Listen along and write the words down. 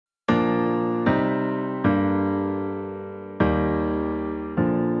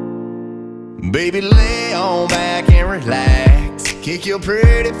Baby, lay on back and relax. Kick your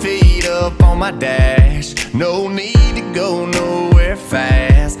pretty feet up on my dash. No need to go nowhere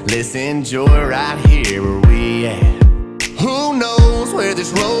fast. Let's enjoy right here where we at. Who knows where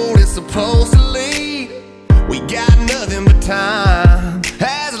this road is supposed to lead? We got nothing but time.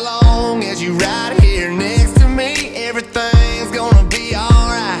 As long as you right here next to me, everything's gonna be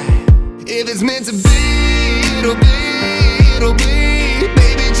alright. If it's meant to be, it'll be, it'll be.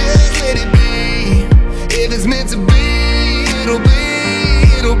 Baby, just let it be. If it's meant to be, it'll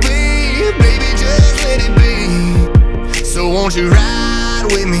be, it'll be. Baby, just let it be. So won't you ride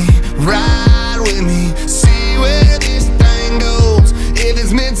with me, ride with me, see where this thing goes. If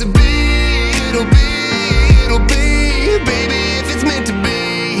it's meant to be, it'll be, it'll be. Baby, if it's meant to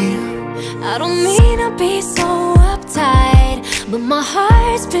be. I don't mean to be so uptight, but my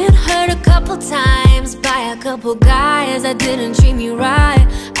heart's been hurt a couple times by a couple guys that didn't treat me right.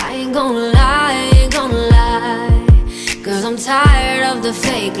 I ain't gonna lie, I ain't gonna lie, 'cause I'm tired of the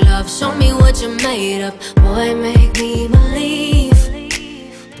fake love. Show me what you're made of, boy, make me believe.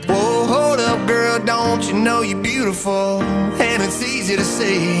 Whoa, hold up, girl, don't you know you're beautiful? And it's easy to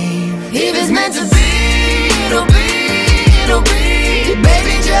see. If it's meant to be, it'll be, it'll be.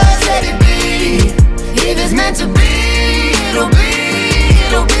 Baby, just let it be. If it's meant to be, it'll be,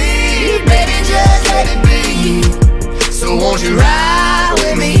 it'll be. Baby, just let it be. So won't you ride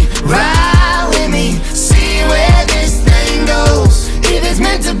with me, ride with me, see where this thing goes. If it's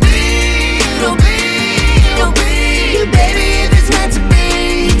meant to be, it'll be, it'll be. Baby, if it's meant to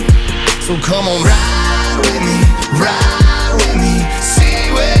be. So come on, ride with me, ride with me,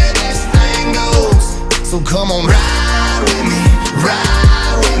 see where this thing goes. So come on, ride with me,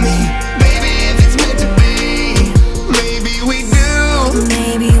 ride with me. Baby, if it's meant to be. Maybe we do,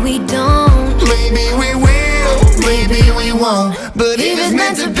 Maybe we don't, maybe we will, maybe we won't. But if it's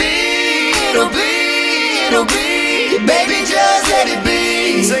meant to be, it'll be, it'll be. Baby, just let it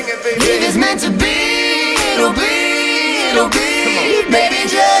be. Sing it, baby. If it's meant to be, it'll be, it'll be. Baby,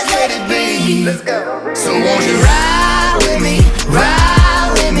 just let it be. Let's go. So won't you ride with me,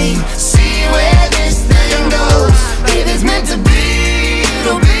 ride with me, see where this thing goes. If it's meant to be,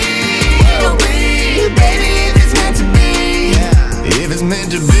 it'll be, it'll be. Baby, if it's meant to be, if it's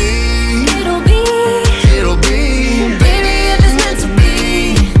meant to be, it'll be, it'll be. baby, if it's meant to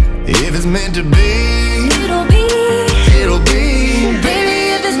be, If it's meant to be, it'll be, it'll be. baby,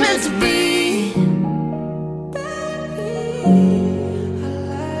 if it's meant to be.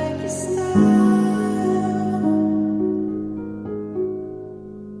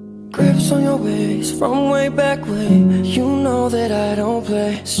 Grips on your waist from way back when. You know that I don't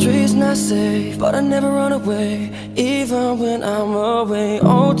play. Streets not safe, but I never run away, even when I'm away.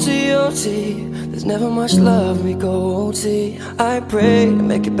 OT, OT, there's never much love, we go OT. I pray to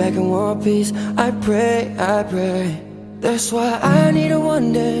make it back in one piece. I pray, I pray. That's why I need a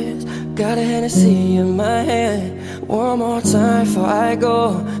one dance. Got a Hennessy in my hand. One more time before I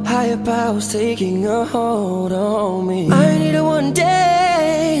go. Higher powers taking a hold on me. I need a one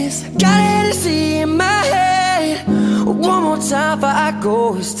dance. Got a Hennessy in my hand. One more time before I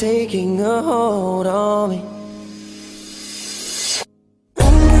go. It's taking a hold on me.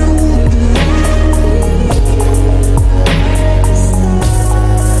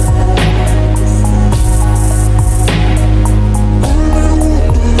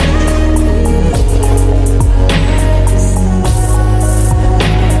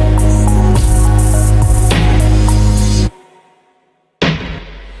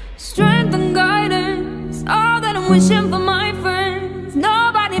 Strength and guidance, all that I'm wishing for my friends.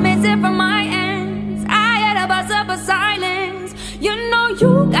 Nobody makes it from my ends. I had a buzz up of silence. You know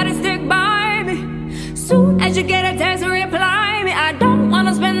you gotta stick by me. Soon as you get a text, reply me. I don't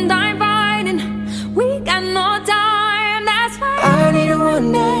wanna spend time fighting. We got no time, that's why I need a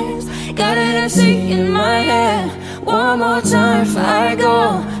one dance. Got a Hennessy in my hand. One more time before I go.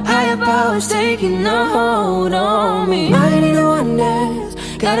 Higher powers taking a hold on me. I need a one dance.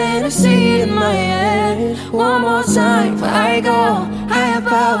 Got a Hennessy in my hand. One more time before I go. Higher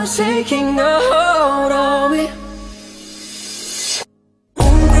powers taking a hold on me.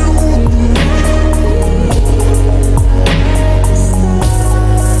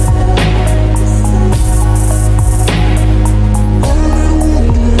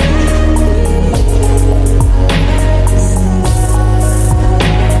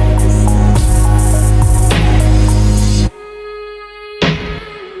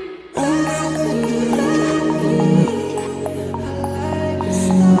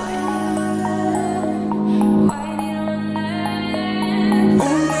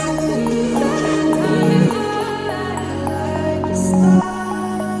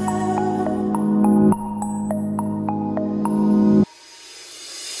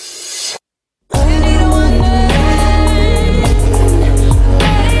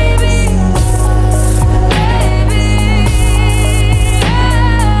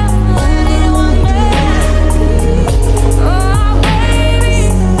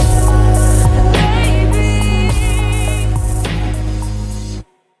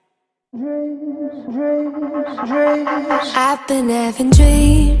 I've been having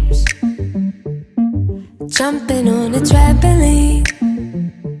dreams, jumping on a trampoline,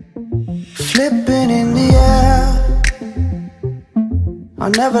 flipping in the air.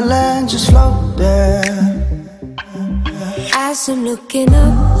 I'll never land, just float there. As I'm looking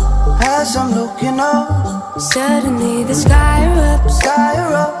up, suddenly the sky erupts,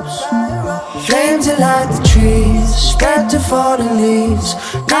 flames that light the trees, spread to fallen leaves.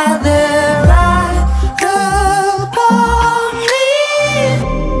 Now they're right upon me.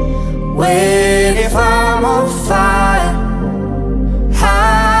 Wait, if I'm on fire,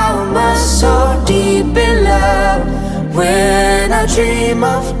 how am I so deep in love? When I dream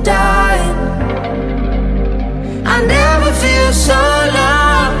of dying, I never feel so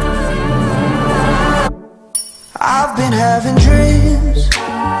loved. I've been having dreams,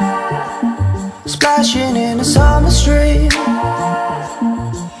 splashing in a summer stream,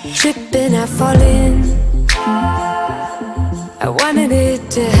 tripping, I fall in. I wanted it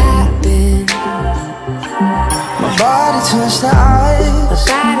to happen. My body turns to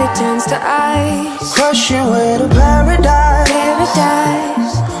ice, crushing way to paradise.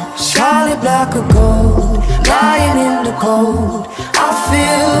 Solid block of gold, lying in the cold. I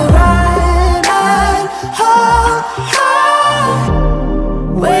feel right home.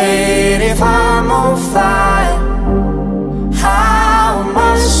 Wait, if I'm on fire, how am I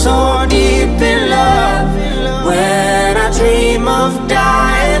so deep in love? When I dream of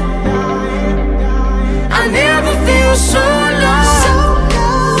dying, I never feel so lost.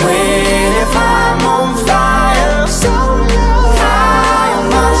 Wait, if I'm on fire, how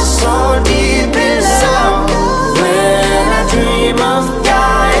am I so deep in love? When I dream of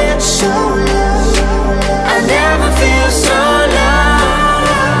dying, I never feel so loved.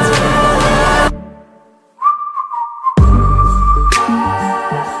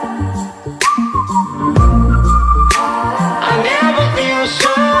 I never feel so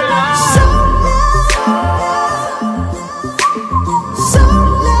loved.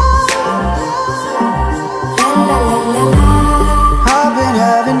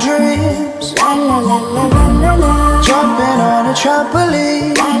 Jumping on a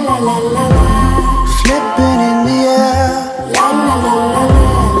trampoline, flipping in the air.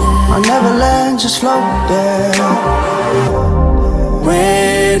 I'll never land, just float there.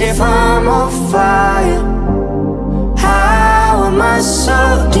 Wait, if I'm on fire, how am I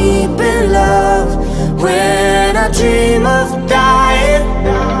so deep in love? When I dream of dying,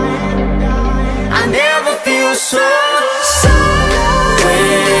 I never feel so low.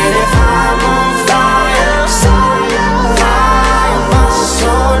 Wait, if I'm on fire, how am I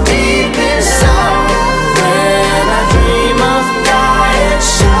so deep inside? When I dream of dying,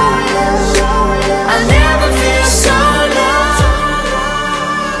 I never feel so low.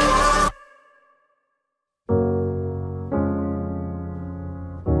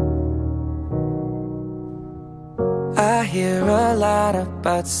 I hear a lot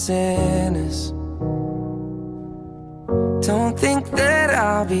about sinners. Don't think that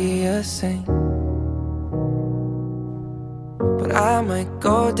I'll be a saint, but I might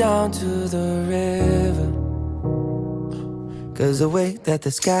go down to the river. Cause the way that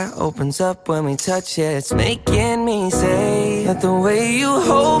the sky opens up when we touch it, it's making me say that the way you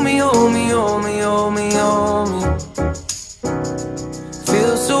hold me, hold me, hold me, hold me, hold me,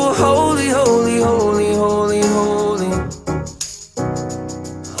 feels so holy, holy, holy, holy, holy.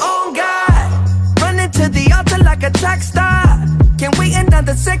 Oh God, running to the altar like a track star, can't wait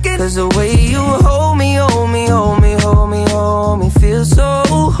another second. Cause the way you hold me, hold me, hold me, hold me, hold me, feels so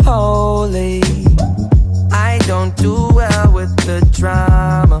holy. I don't do well with the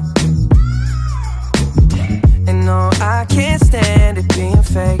drama, and no, I can't stand it being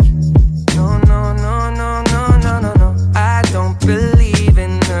fake. No, no, no, no, no, no, no, no. I don't believe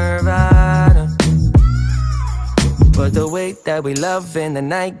in Nirvana, but the way that we love in the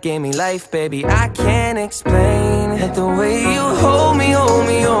night gave me life, baby. I can't explain it. The way you hold me, hold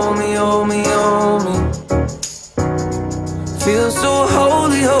me, hold me, hold me, hold me, feels so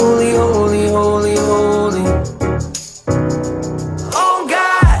holy, holy, holy, holy, holy. Oh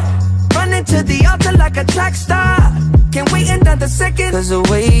God, running to the altar like a track star, can't wait another second. Cause the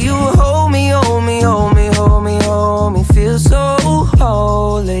way you hold me, hold me, hold me, hold me, hold me, feels so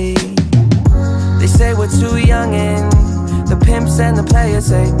holy. They say we're too young and the pimps and the players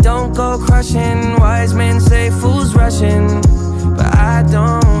say don't go crushing. Wise men say fools rushing, but I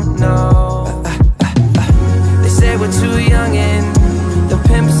don't know. They say we're too young and the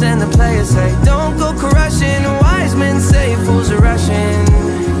pimps and the players say don't go crushing. Wise men say fools are rushing,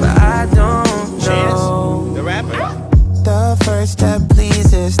 but I don't know. Chance, the rapper. The first step leads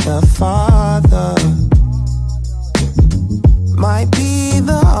Jesus the Father might be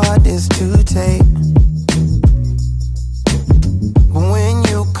the hardest to take, but when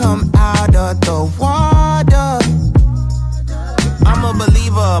you come out of the water, I'm a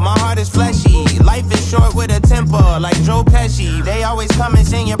believer, my heart is fleshy. Life is short with a temper, like Joe Pesci. They always come and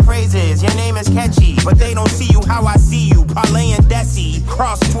sing your praises, your name is catchy, but they don't see you how I see you. Parlay and Desi,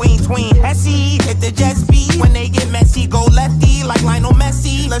 cross tween Hesse. Hit the jet speed, when they get messy, go lefty, like Lionel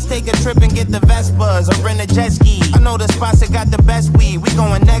Messi. Let's take a trip and get the Vespas, or rent a jet ski. I know the spots that got the best weed, we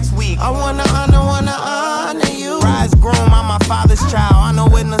going next week. I wanna honor you. Rise groom, I'm my father's child. I know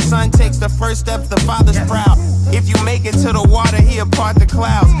when the son takes the first step, the father's proud. If you make it to the water, he'll part the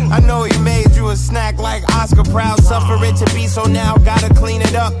clouds. I know he made you a snack like Oscar Proud. Suffer it to be, so now gotta clean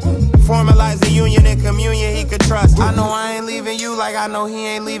it up. Formalize the union and communion he could trust. I know I ain't leaving you like I know he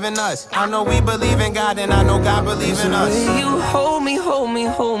ain't leaving us. I know we believe in God and I know God believes in us. The way you hold me, hold me,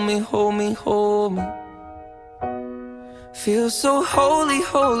 hold me, hold me, hold me. Feel so holy,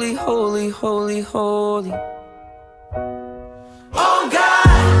 holy, holy, holy, holy. Oh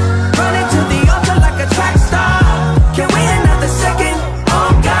God, running to the altar like a track star. Can't wait another second.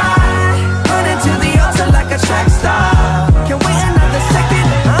 Oh God, running to the altar like a track star. Can't wait another second.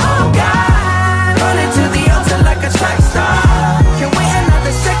 Oh God, running to the altar like a track star. Can't wait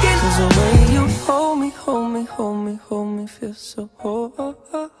another second. 'Cause the way you hold me, hold me, hold me, hold me, feel so holy.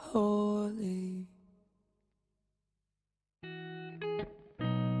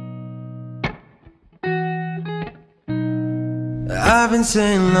 I've been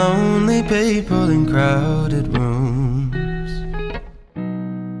seeing lonely people in crowded rooms,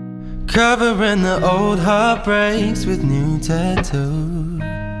 covering the old heartbreaks with new tattoos.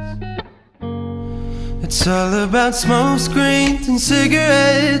 It's all about smoke screens and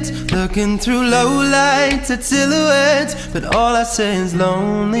cigarettes, looking through low lights at silhouettes. But all I see is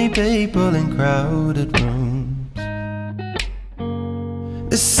lonely people in crowded rooms.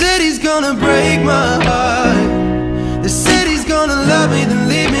 The city's gonna break my heart. The city's gonna love me, then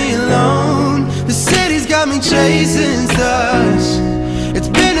leave me alone. The city's got me chasing stars. It's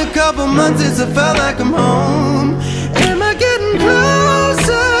been a couple months since I felt like I'm home. Am I getting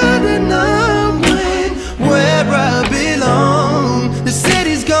closer to knowing where I belong? The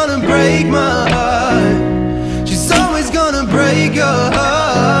city's gonna break my heart. She's always gonna break your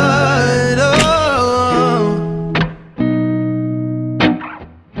heart. Oh.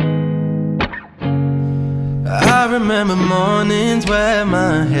 I remember mornings where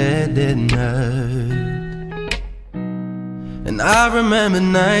my head didn't hurt, and I remember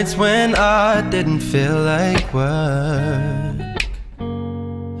nights when I didn't feel like work.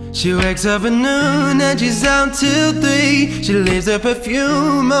 She wakes up at noon and she's out till 3. She leaves her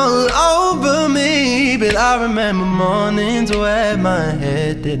perfume all over me. But I remember mornings where my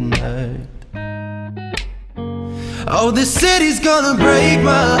head didn't hurt. Oh, the city's gonna break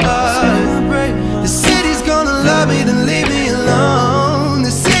my heart. The city's gonna love me, then leave me alone.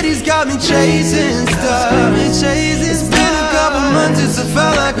 The city's got me chasing stars. It's been a couple months since I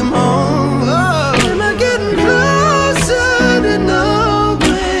felt like I'm home. Am I getting closer to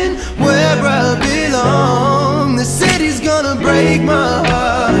knowing where I belong? The city's gonna break my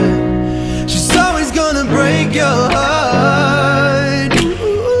heart. She's always gonna break your heart.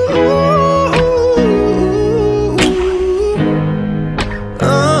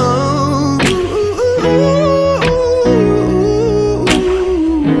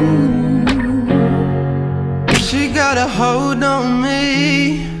 Hold on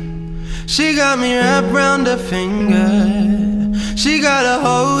me. She got me wrapped round her finger. She got a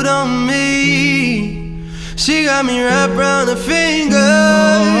hold on me. She got me wrapped round her finger.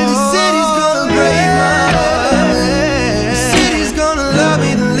 The city's gonna break my heart. The city's gonna love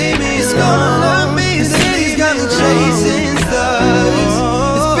me, then leave me. It's gonna love me. The city's got me chasing stars.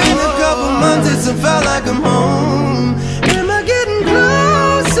 It's been a couple months since I felt like I'm home. Am I getting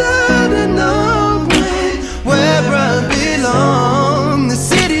closer to knowing where I belong? The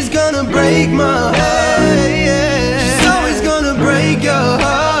city's gonna break my heart. She's always gonna break your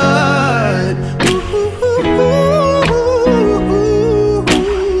heart.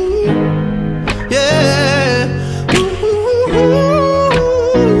 Yeah.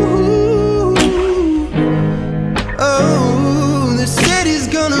 Oh, the city's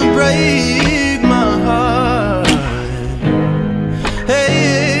gonna break my heart.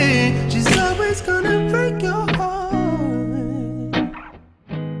 Hey, she's always gonna break your heart.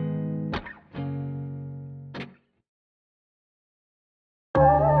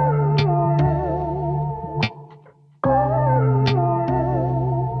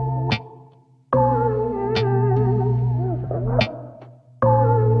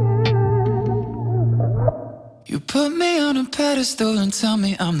 Put me on a pedestal and tell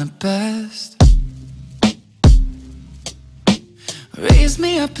me I'm the best. Raise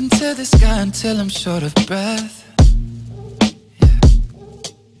me up into the sky until I'm short of breath.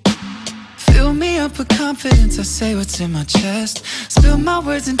 Fill me up with confidence, I say what's in my chest. Spill my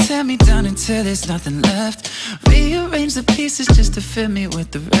words and tear me down until there's nothing left. Rearrange the pieces just to fill me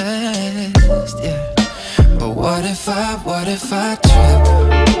with the rest, yeah. But what if I trip?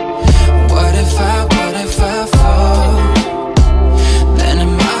 What if I fall? Then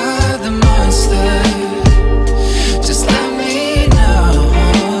am I the monster? Just let me know.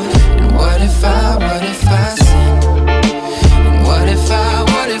 And what if I sin? And what if I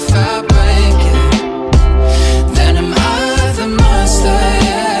break it? Then am I the monster,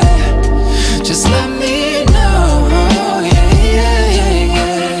 yeah. Just let me know,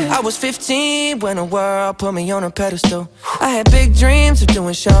 yeah. I was 15 when the world put me on a pedestal. I had big dreams of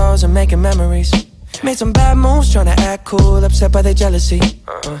doing shows and making memories. Made some bad moves trying to act cool, upset by their jealousy.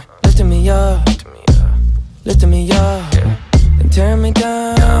 Lifting me up, lifting me up, and turn me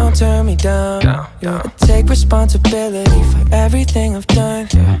down, yeah. I take responsibility for everything I've done,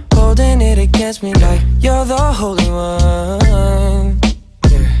 holding it against me like you're the holy one.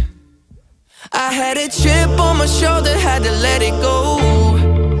 I had a chip on my shoulder, had to let it go,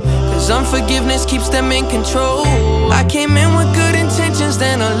 cause unforgiveness keeps them in control. I came in with good intentions,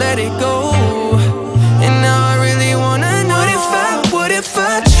 then I let it go. And now I really wanna know, what if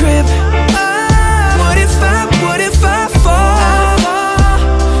I trip? What if I fall?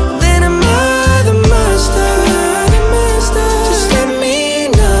 Then am I the monster? Just let me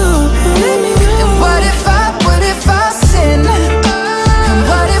know. And what if I sin? And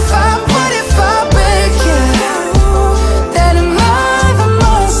what if I break it? Then am I the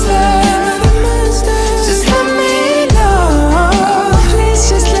monster? Just let me know. Please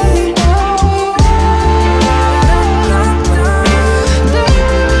just let me know.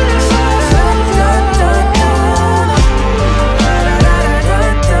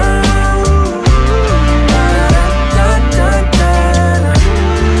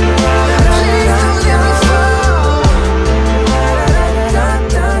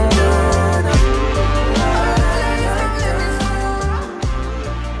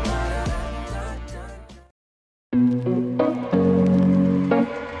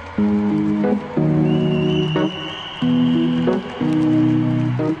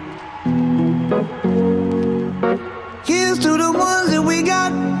 Here's to the ones that we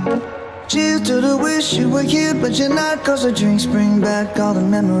got. Cheers to the wish you were here but you're not, cause the drinks bring back all the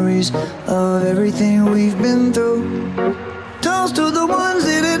memories of everything we've been through. Toast to the ones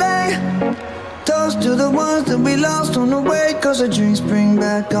here today. Toast to the ones that we lost on the way, cause the drinks bring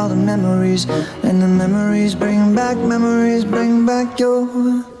back all the memories, and the memories bring back your.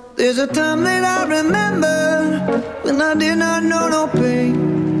 There's a time that I remember when I did not know no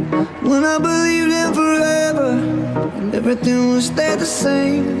pain, when I believed in forever and everything would stay the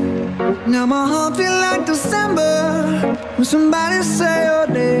same. Now my heart feel like December when somebody say your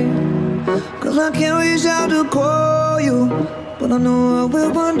name, cause I can't reach out to call you, but I know I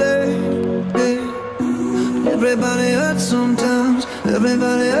will one day, yeah. Everybody hurts sometimes,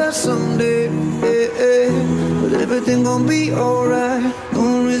 everybody hurts someday, yeah, yeah. But everything gon' be alright.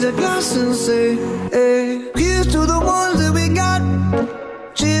 Gonna raise a glass and say, hey. Here's to the ones that we got.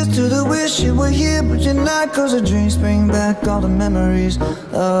 Cheers to the wish you were here but you're not, cause the drinks bring back all the memories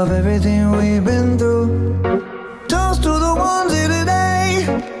of everything we've been through. Toast to the ones here today.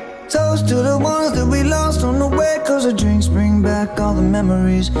 Toast to the ones that we lost on the way, cause the drinks bring back all the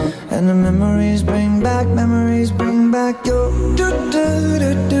memories, and the memories bring back your. Memories bring back your.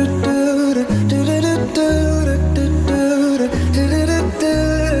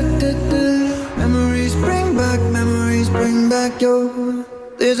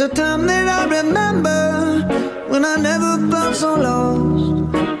 There's a time that I remember when I never felt so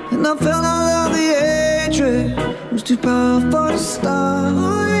lost, and I felt all of the hatred was too powerful to stop.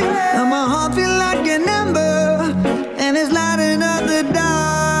 Now my heart feel like an ember, and it's lighting up the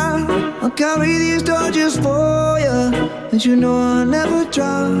dark. I'll carry these torches for you, and you know I'll never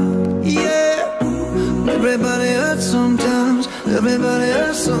drop. Yeah. Everybody hurts sometimes, everybody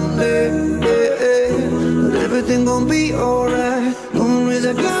hurts someday, yeah, yeah. But everything gon' be alright. Gonna raise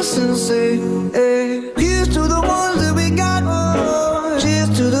a glass and say, hey. Here's to the ones that we got. Cheers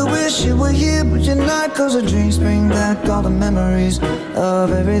to the wish you were here but you're not, cause the drinks bring back all the memories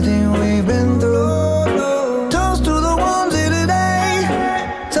of everything we've been through. Toast to the ones here today.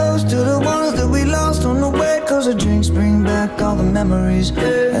 Toast to the ones that we lost on the way, cause the drinks bring back all the memories,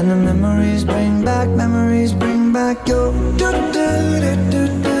 and the memories bring back your.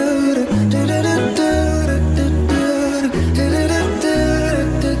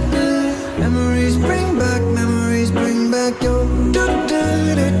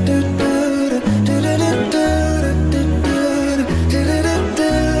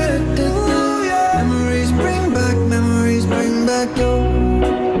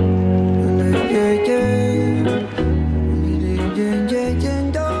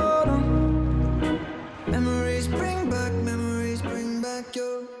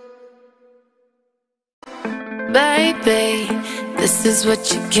 Baby, this is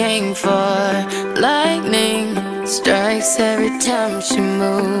what you came for. Lightning strikes every time she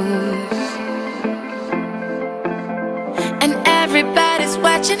moves, and everybody's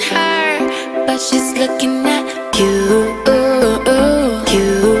watching her, but she's looking at you.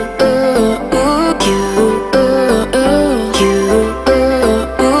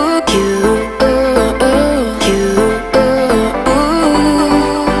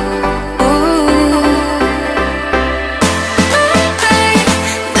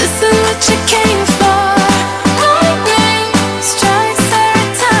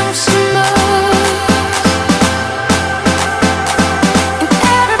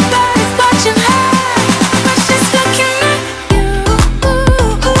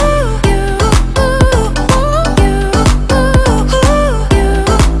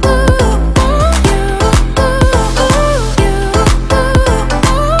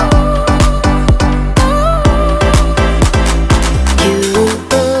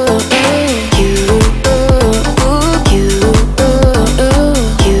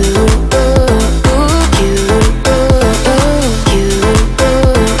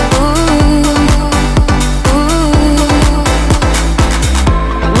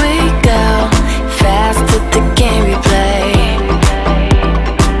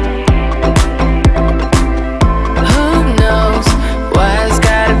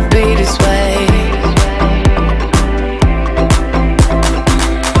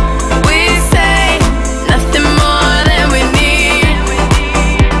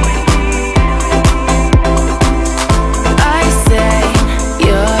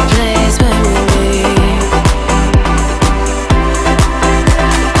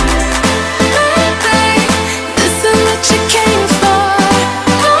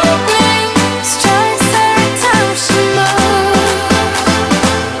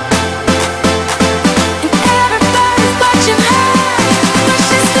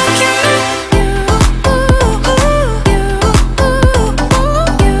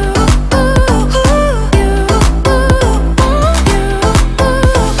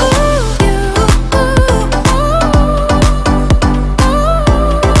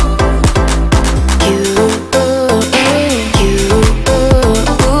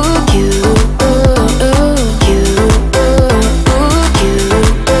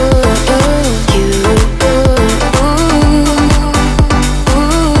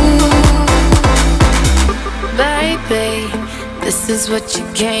 This is what you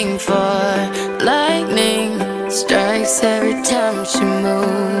came for. Lightning strikes every time she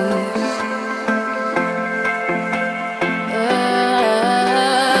moves.